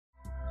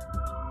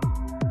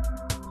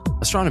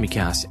Astronomy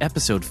Cast,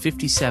 episode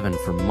 57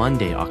 for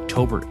Monday,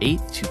 October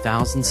 8th,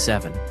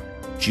 2007,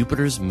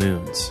 Jupiter's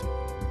Moons.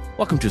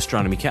 Welcome to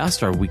Astronomy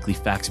Cast, our weekly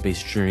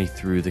facts-based journey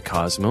through the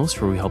cosmos,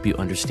 where we help you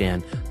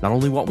understand not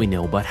only what we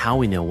know, but how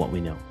we know what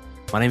we know.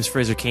 My name is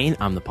Frasier Cain.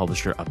 I'm the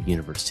publisher of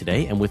Universe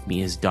Today, and with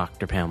me is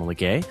Dr. Pamela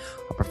Gay,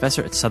 a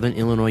professor at Southern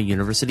Illinois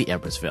University,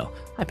 Edwardsville.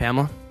 Hi,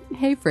 Pamela.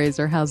 Hey,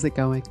 Frasier. How's it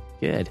going?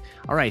 Good.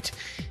 All right.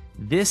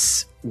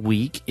 This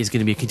week is going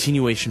to be a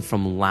continuation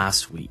from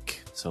last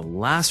week. So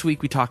last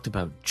week we talked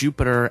about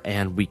Jupiter,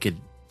 and we could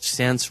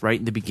sense right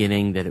in the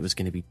beginning that it was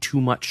going to be too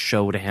much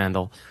show to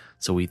handle.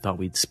 So we thought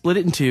we'd split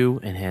it in two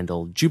and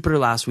handle Jupiter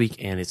last week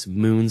and its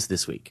moons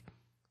this week.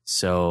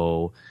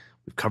 So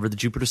we've covered the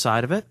Jupiter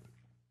side of it.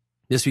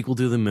 This week we'll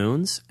do the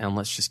moons, and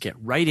let's just get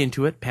right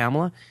into it.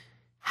 Pamela,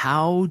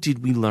 how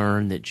did we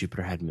learn that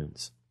Jupiter had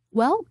moons?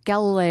 Well,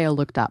 Galileo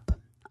looked up.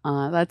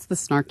 That's the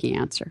snarky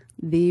answer.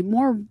 The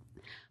more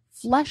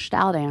fleshed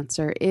out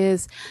answer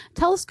is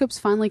telescopes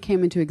finally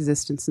came into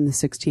existence in the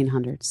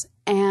 1600s.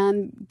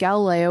 And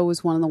Galileo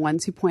was one of the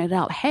ones who pointed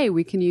out, hey,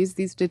 we can use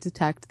these to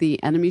detect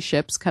the enemy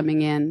ships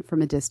coming in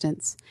from a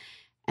distance.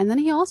 And then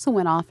he also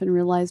went off and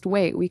realized,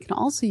 wait, we can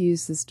also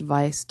use this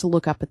device to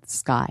look up at the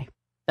sky.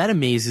 That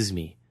amazes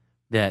me.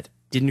 That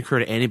didn't occur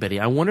to anybody.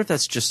 I wonder if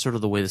that's just sort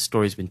of the way the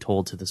story's been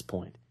told to this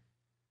point.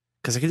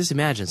 Because I can just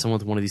imagine someone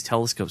with one of these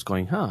telescopes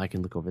going, I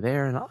can look over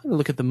there and I'll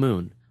look at the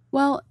moon.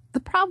 Well, the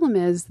problem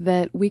is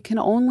that we can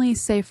only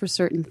say for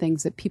certain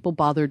things that people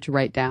bothered to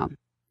write down.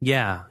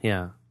 Yeah.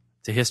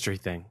 It's a history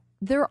thing.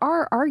 There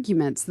are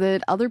arguments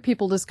that other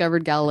people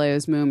discovered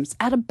Galileo's moons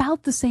at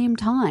about the same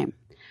time.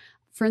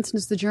 For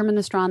instance, the German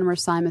astronomer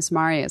Simus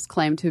Marius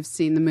claimed to have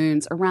seen the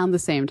moons around the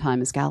same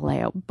time as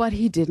Galileo, but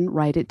he didn't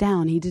write it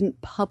down. He didn't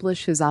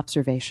publish his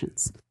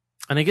observations.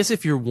 And I guess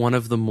if you're one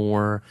of the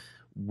more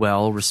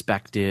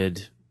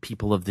well-respected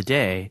people of the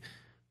day,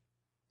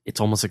 it's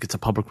almost like it's a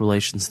public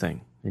relations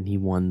thing, and he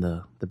won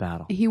the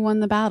battle. He won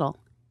the battle.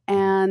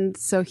 And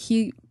so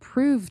he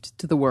proved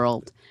to the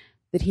world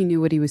that he knew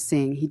what he was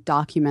seeing. He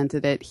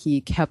documented it. He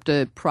kept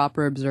a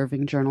proper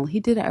observing journal. He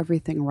did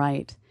everything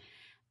right.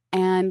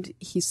 And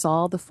he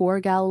saw the 4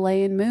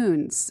 Galilean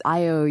moons,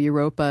 Io,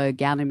 Europa,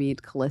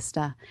 Ganymede,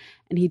 Callista,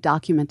 and he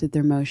documented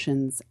their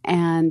motions.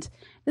 And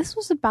this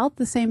was about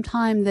the same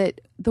time that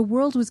the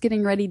world was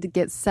getting ready to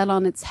get set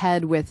on its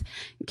head with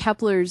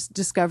Kepler's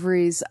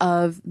discoveries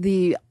of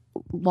the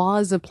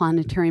laws of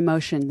planetary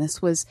motion.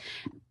 This was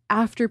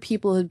after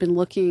people had been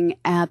looking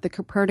at the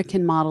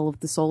Copernican model of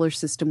the solar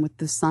system with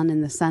the sun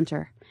in the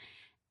center.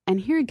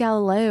 And here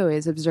Galileo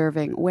is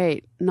observing,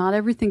 wait, not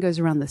everything goes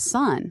around the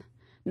sun.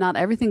 Not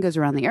everything goes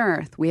around the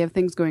Earth. We have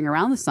things going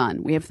around the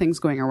sun. We have things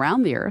going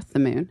around the Earth, the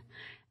moon.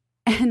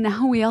 And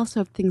now we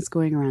also have things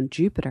going around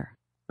Jupiter.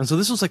 And so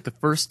this was like the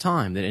first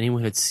time that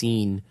anyone had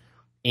seen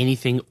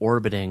anything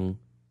orbiting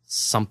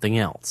something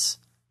else.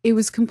 It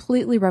was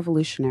completely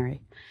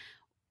revolutionary.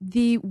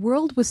 The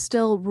world was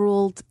still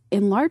ruled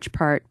in large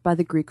part by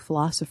the Greek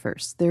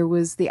philosophers. There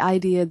was the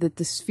idea that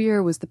the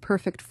sphere was the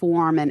perfect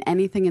form and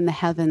anything in the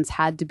heavens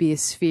had to be a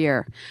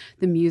sphere.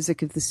 The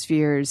music of the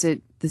spheres,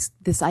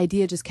 this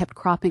idea just kept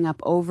cropping up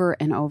over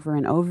and over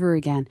and over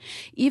again.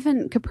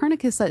 Even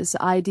Copernicus's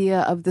idea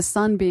of the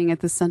sun being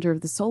at the center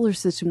of the solar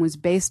system was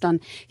based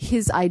on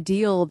his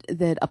ideal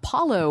that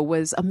Apollo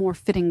was a more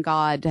fitting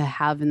god to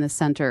have in the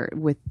center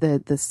with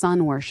the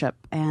sun worship,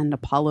 and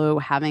Apollo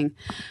having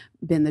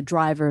been the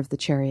driver of the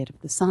chariot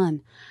of the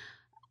sun.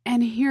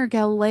 And here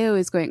Galileo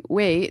is going,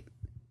 wait,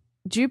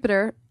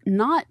 Jupiter,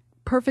 not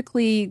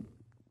perfectly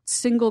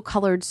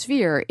single-colored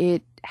sphere.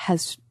 It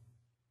has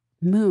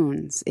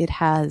moons. It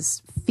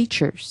has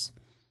features.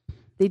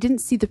 They didn't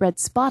see the red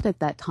spot at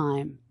that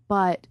time,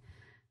 but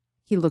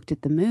he looked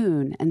at the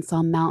moon and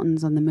saw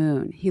mountains on the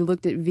moon. He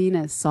looked at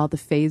Venus, saw the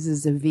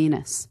phases of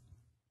Venus.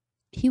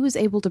 He was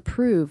able to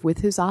prove with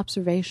his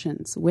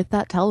observations, with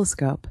that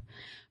telescope,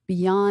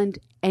 beyond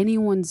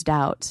anyone's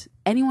doubt,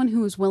 anyone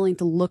who was willing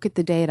to look at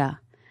the data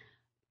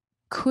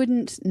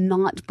couldn't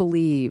not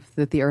believe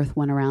that the Earth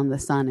went around the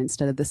sun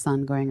instead of the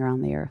sun going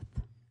around the Earth.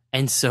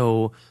 And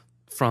so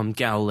from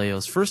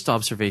Galileo's first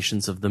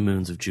observations of the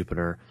moons of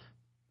Jupiter,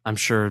 I'm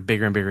sure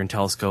bigger and bigger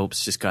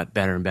telescopes just got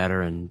better and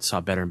better and saw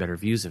better and better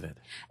views of it.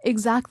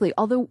 Exactly.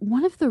 Although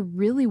one of the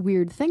really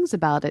weird things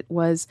about it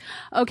was,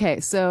 okay,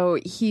 so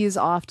he's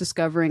off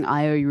discovering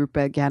Io,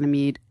 Europa,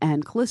 Ganymede,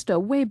 and Callisto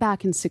way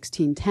back in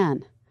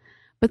 1610.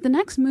 But the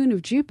next moon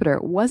of Jupiter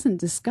wasn't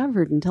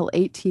discovered until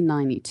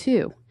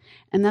 1892,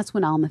 and that's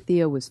when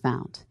Amalthea was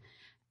found.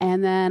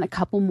 And then a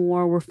couple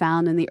more were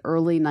found in the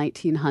early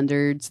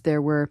 1900s.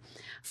 There were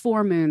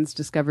 4 moons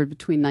discovered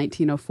between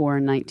 1904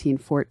 and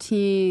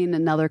 1914,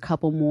 another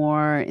couple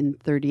more in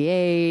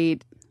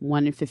 38,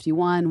 one in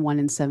 51, one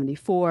in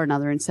 74,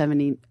 another in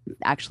 70,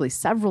 actually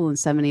several in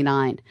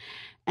 79.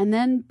 And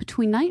then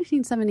between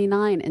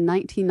 1979 and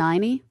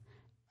 1990,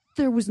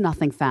 there was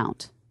nothing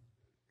found.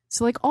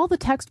 So like all the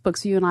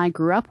textbooks you and I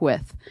grew up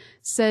with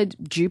said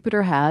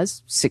Jupiter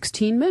has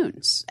 16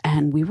 moons,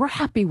 and we were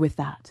happy with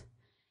that.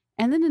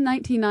 And then in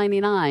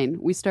 1999,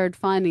 we started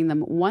finding them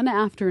one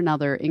after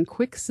another in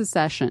quick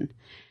succession.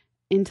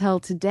 Until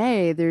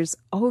today, there's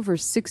over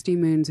 60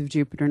 moons of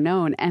Jupiter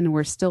known, and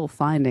we're still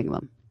finding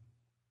them.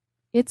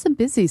 It's a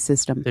busy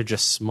system. They're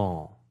just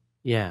small.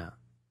 Yeah.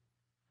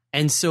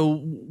 And so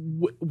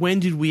when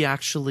did we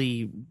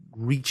actually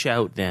reach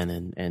out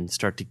then and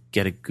start to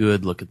get a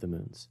good look at the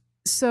moons?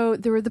 So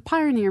there were the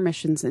Pioneer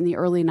missions in the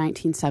early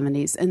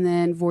 1970s, and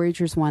then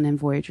Voyagers 1 and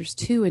Voyagers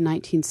 2 in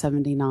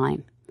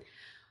 1979.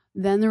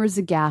 Then there was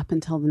a gap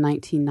until the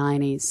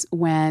 1990s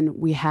when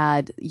we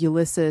had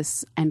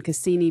Ulysses and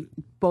Cassini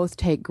both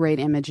take great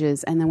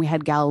images, and then we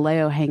had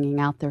Galileo hanging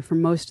out there for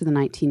most of the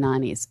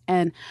 1990s.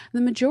 And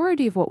the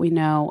majority of what we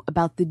know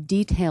about the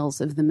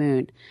details of the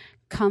moon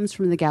comes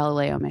from the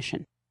Galileo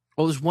mission.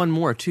 Well, there's one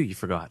more, too, you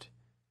forgot.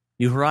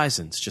 New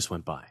Horizons just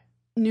went by.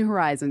 New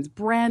Horizons,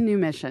 brand new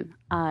mission.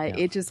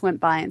 It just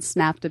went by and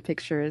snapped a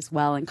picture as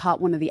well and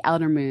caught one of the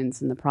outer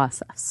moons in the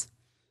process.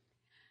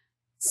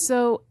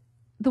 So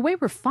the way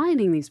we're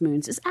finding these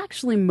moons is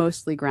actually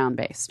mostly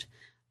ground-based,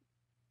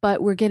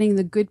 but we're getting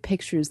the good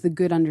pictures, the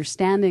good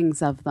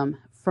understandings of them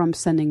from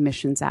sending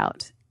missions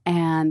out.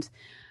 And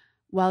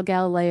while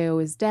Galileo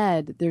is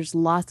dead, there's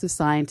lots of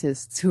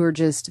scientists who are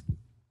just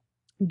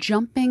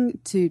jumping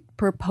to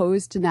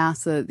propose to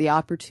NASA the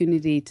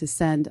opportunity to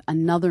send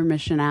another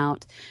mission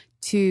out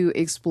to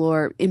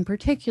explore, in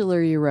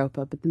particular,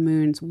 Europa, but the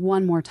moons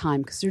one more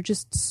time, because they're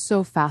just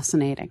so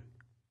fascinating.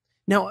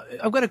 Now,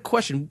 I've got a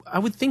question. I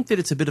would think that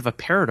it's a bit of a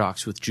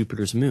paradox with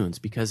Jupiter's moons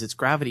because its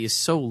gravity is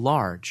so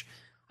large.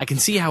 I can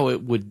see how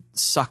it would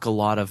suck a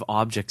lot of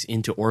objects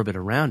into orbit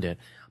around it,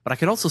 but I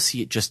could also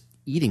see it just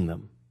eating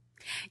them.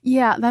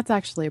 Yeah, that's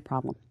actually a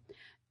problem.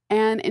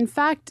 And in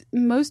fact,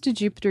 most of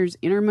Jupiter's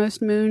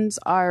innermost moons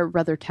are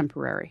rather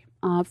temporary.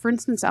 For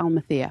instance,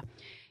 Almathea.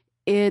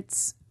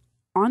 It's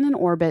on an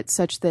orbit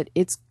such that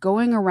it's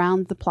going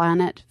around the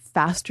planet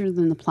faster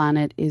than the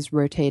planet is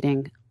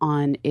rotating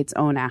on its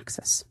own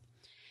axis.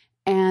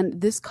 And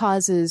this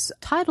causes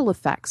tidal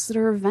effects that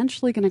are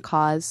eventually going to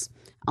cause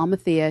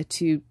Almathea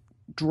to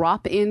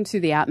drop into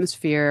the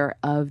atmosphere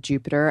of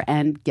Jupiter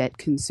and get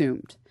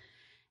consumed.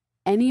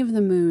 Any of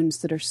the moons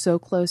that are so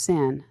close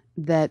in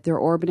that they're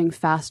orbiting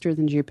faster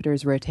than Jupiter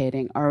is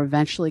rotating are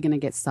eventually going to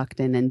get sucked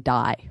in and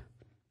die.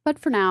 But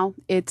for now,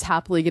 it's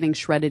happily getting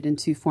shredded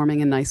into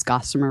forming a nice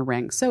gossamer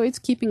ring, so it's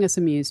keeping us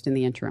amused in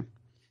the interim.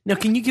 Now,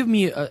 can you give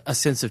me a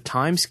sense of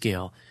time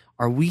scale?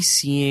 Are we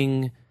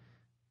seeing,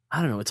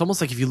 I don't know, it's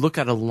almost like if you look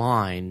at a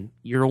line,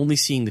 you're only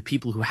seeing the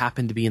people who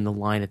happen to be in the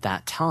line at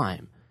that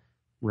time,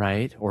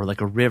 right? Or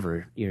like a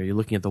river, you're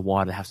looking at the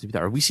water that has to be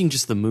there. Are we seeing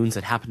just the moons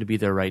that happen to be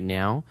there right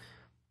now?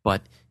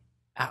 But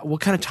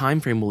what kind of time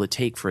frame will it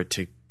take for it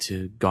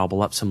to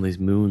gobble up some of these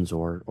moons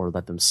or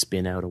let them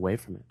spin out away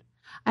from it?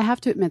 I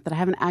have to admit that I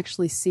haven't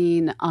actually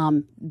seen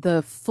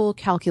the full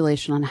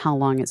calculation on how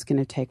long it's going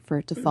to take for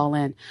it to fall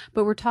in.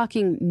 But we're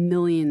talking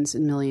millions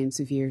and millions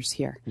of years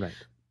here. Right.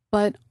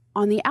 But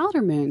on the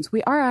outer moons,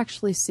 we are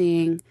actually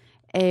seeing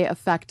an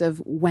effect of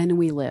when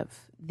we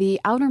live. The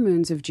outer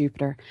moons of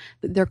Jupiter,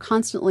 they're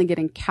constantly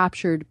getting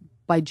captured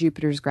by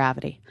Jupiter's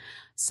gravity.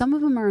 Some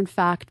of them are, in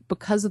fact,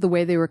 because of the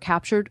way they were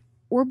captured,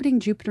 orbiting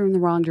Jupiter in the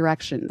wrong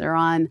direction. They're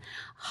on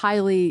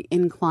highly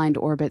inclined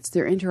orbits.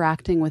 They're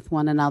interacting with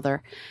one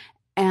another.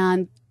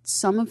 And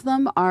some of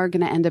them are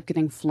going to end up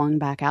getting flung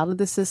back out of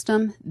the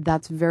system.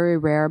 That's very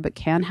rare, but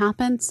can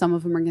happen. Some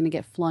of them are going to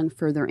get flung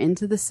further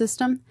into the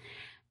system.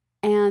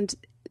 And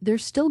they're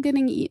still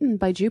getting eaten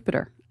by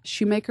Jupiter.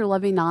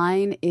 Shoemaker-Levy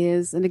 9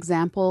 is an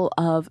example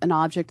of an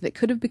object that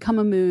could have become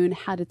a moon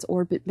had its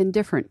orbit been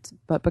different.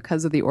 But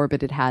because of the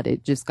orbit it had,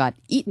 it just got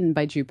eaten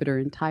by Jupiter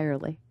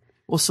entirely.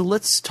 Well, so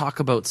let's talk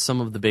about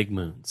some of the big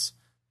moons.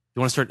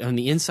 You want to start on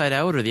the inside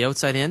out or the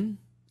outside in?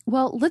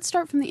 Well, let's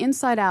start from the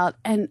inside out.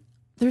 And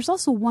there's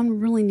also one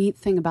really neat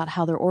thing about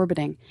how they're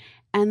orbiting,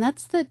 and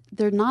that's that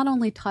they're not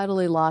only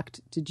tidally locked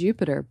to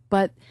Jupiter,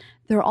 but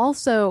they're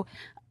also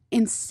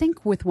in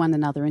sync with one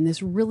another in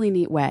this really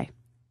neat way.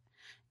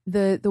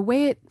 The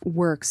way it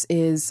works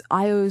is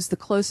Io's the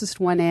closest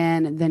one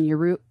in, then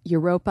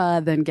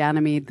Europa, then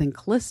Ganymede, then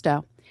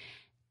Callisto.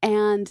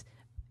 And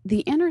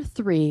the inner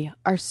three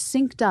are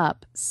synced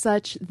up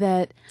such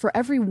that for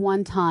every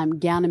one time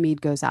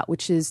Ganymede goes out,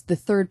 which is the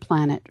third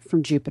planet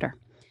from Jupiter,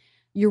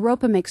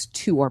 Europa makes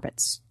two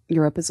orbits.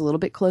 Europa's a little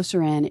bit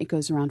closer in. It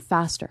goes around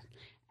faster.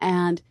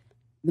 And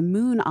the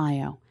moon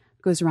Io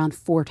goes around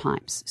 4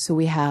 times. So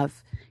we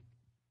have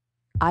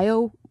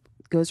Io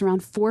goes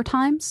around 4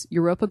 times.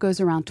 Europa goes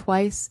around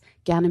twice.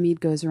 Ganymede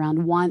goes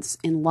around once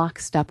in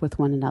lockstep with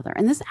one another.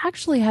 And this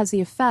actually has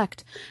the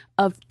effect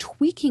of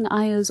tweaking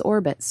Io's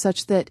orbit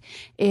such that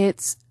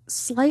it's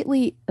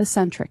slightly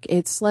eccentric.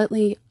 It's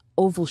slightly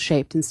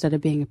oval-shaped instead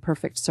of being a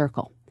perfect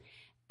circle.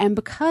 And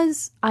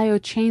because Io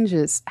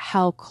changes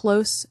how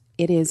close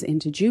it is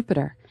into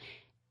Jupiter,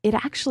 it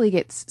actually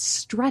gets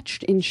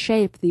stretched in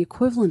shape, the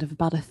equivalent of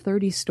about a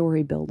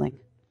 30-story building.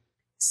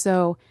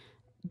 So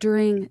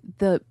during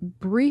the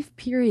brief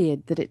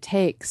period that it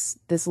takes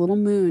this little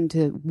moon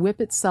to whip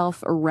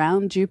itself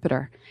around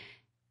Jupiter,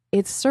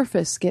 its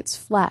surface gets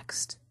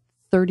flexed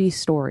 30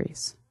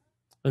 stories.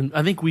 And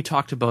I think we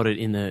talked about it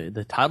in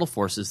the tidal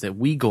forces that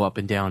we go up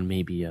and down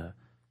maybe A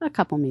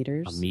couple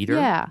meters. a meter.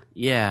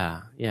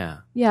 Yeah.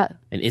 Yeah.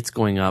 And it's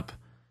going up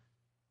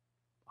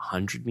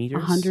 100 meters?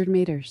 100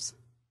 meters.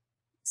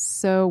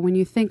 So when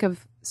you think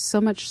of so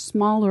much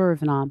smaller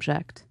of an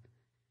object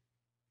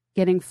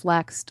getting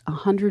flexed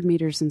 100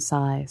 meters in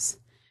size,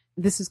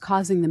 this is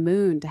causing the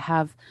moon to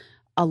have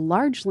a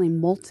largely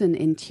molten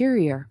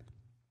interior.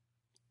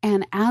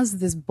 And as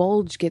this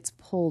bulge gets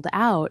pulled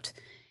out,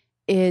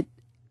 it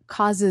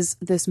causes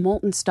this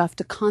molten stuff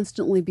to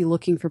constantly be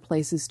looking for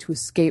places to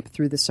escape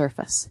through the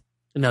surface.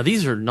 Now,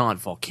 these are not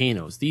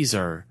volcanoes. These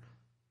are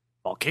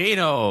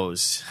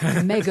volcanoes.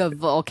 Mega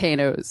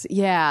volcanoes.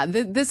 Yeah,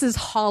 this is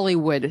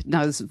Hollywood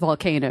knows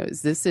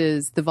volcanoes. This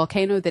is the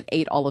volcano that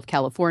ate all of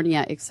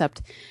California,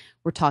 except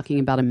we're talking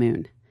about a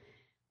moon.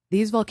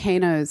 These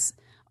volcanoes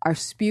are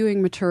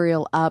spewing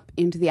material up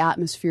into the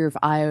atmosphere of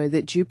Io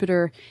that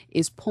Jupiter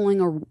is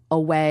pulling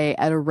away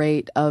at a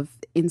rate of,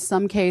 in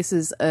some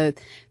cases,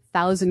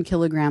 1,000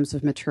 kilograms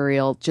of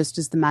material, just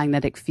as the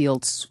magnetic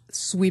fields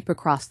sweep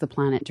across the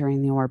planet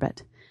during the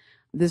orbit.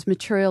 This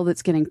material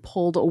that's getting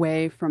pulled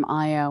away from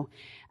Io,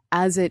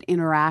 as it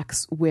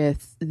interacts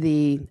with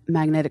the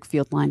magnetic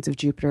field lines of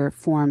Jupiter,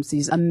 forms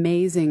these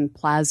amazing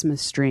plasma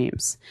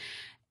streams.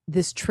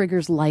 This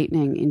triggers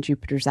lightning in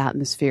Jupiter's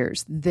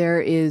atmospheres.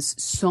 There is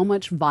so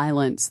much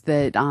violence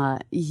that,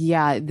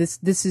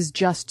 this is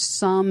just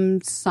some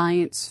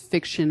science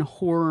fiction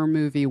horror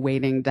movie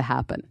waiting to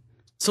happen.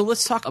 So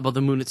let's talk about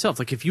the moon itself.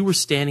 Like, if you were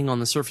standing on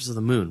the surface of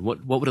the moon,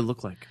 what would it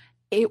look like?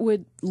 It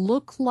would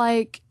look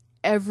like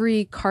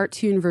every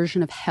cartoon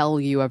version of hell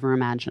you ever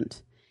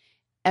imagined.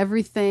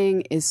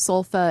 Everything is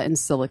sulfa and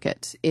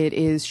silicate. It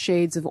is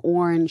shades of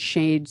orange,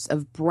 shades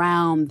of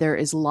brown. There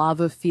is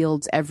lava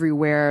fields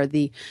everywhere.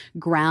 The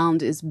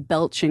ground is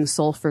belching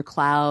sulfur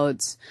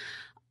clouds.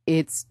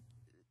 It's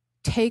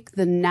take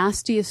the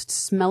nastiest,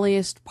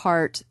 smelliest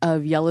part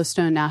of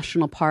Yellowstone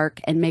National Park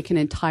and make an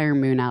entire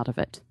moon out of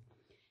it.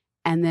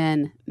 And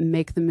then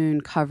make the moon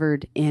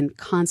covered in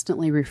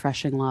constantly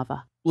refreshing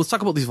lava. Let's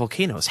talk about these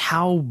volcanoes.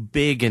 How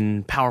big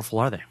and powerful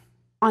are they?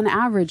 On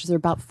average, they're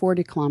about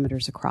 40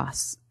 kilometers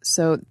across.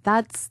 So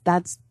that's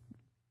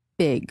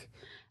big.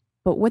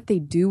 But what they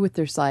do with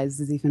their size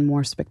is even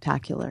more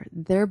spectacular.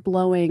 They're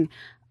blowing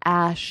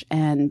ash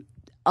and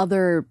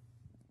other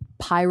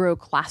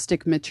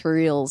pyroclastic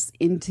materials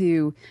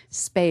into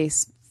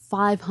space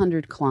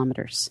 500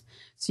 kilometers.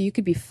 So you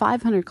could be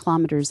 500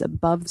 kilometers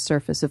above the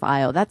surface of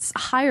Io. That's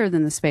higher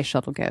than the space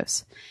shuttle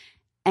goes.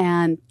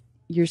 And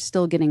you're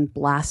still getting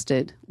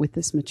blasted with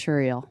this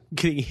material.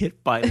 Getting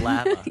hit by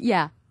lava.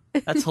 Yeah.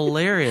 That's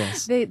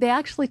hilarious. They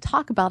actually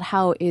talk about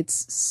how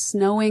it's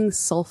snowing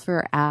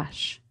sulfur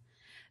ash.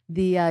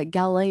 The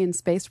Galilean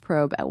space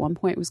probe at one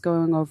point was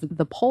going over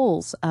the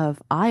poles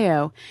of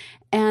Io.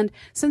 And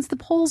since the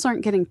poles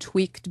aren't getting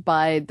tweaked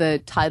by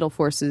the tidal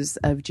forces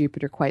of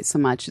Jupiter quite so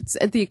much, it's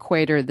at the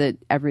equator that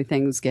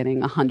everything's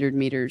getting 100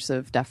 meters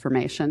of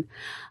deformation.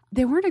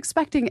 They weren't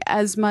expecting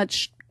as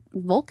much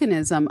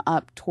volcanism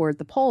up toward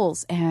the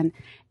poles, and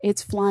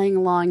it's flying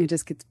along and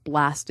just gets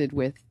blasted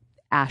with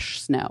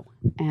ash snow.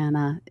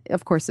 And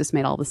of course, this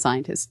made all the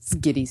scientists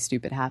giddy,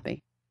 stupid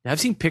happy. I've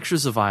seen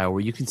pictures of Io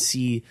where you can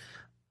see,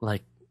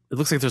 like, it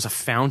looks like there's a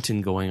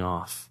fountain going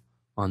off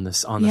on the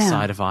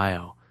side of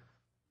Io.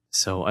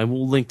 So I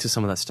will link to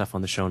some of that stuff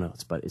on the show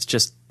notes, but it's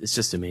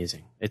just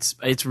amazing.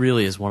 It's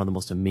really is one of the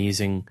most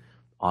amazing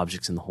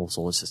objects in the whole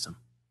solar system.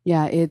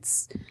 Yeah,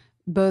 it's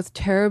both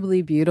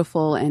terribly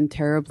beautiful and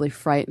terribly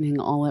frightening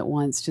all at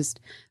once. Just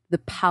the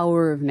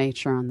power of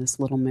nature on this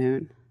little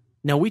moon.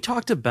 Now, we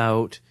talked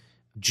about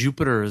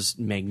Jupiter's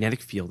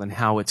magnetic field and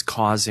how it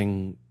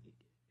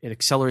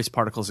accelerates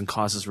particles and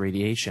causes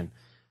radiation.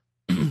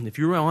 If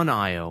you were on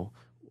Io,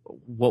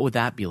 what would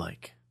that be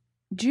like?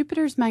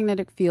 Jupiter's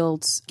magnetic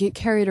fields get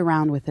carried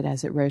around with it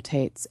as it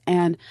rotates,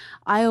 and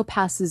Io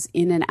passes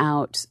in and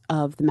out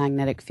of the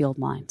magnetic field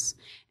lines.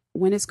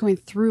 When it's going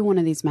through one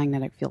of these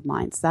magnetic field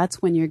lines,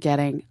 that's when you're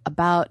getting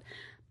about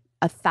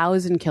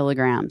 1,000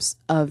 kilograms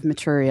of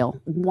material,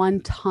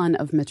 1 ton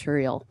of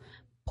material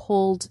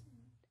pulled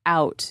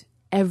out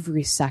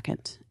every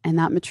second. And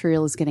that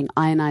material is getting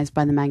ionized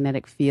by the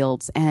magnetic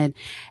fields, and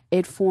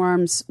it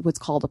forms what's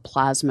called a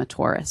plasma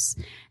torus.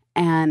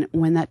 And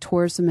when that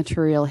torus of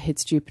material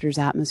hits Jupiter's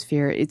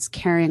atmosphere, it's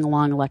carrying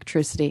along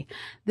electricity.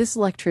 This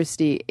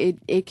electricity,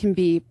 it can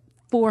be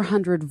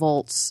 400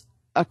 volts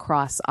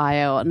across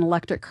Io, an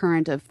electric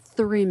current of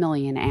 3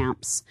 million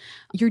amps.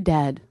 You're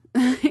dead.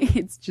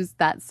 It's just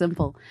that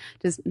simple.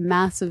 Just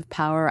massive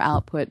power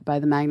output by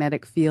the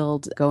magnetic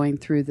field going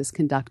through this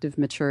conductive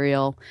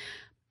material,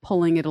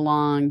 pulling it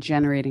along,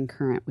 generating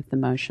current with the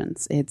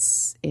motions.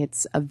 It's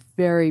a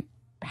very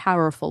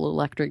powerful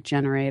electric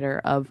generator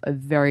of a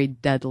very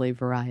deadly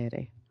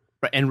variety.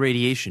 Right, and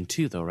radiation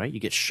too, though, right? You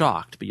get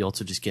shocked, but you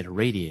also just get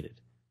irradiated.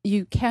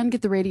 You can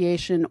get the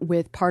radiation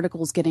with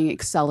particles getting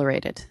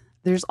accelerated.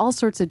 There's all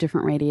sorts of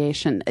different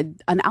radiation.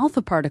 An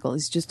alpha particle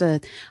is just a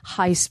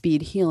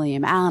high-speed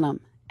helium atom,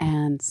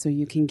 and so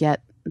you can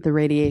get the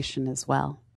radiation as well.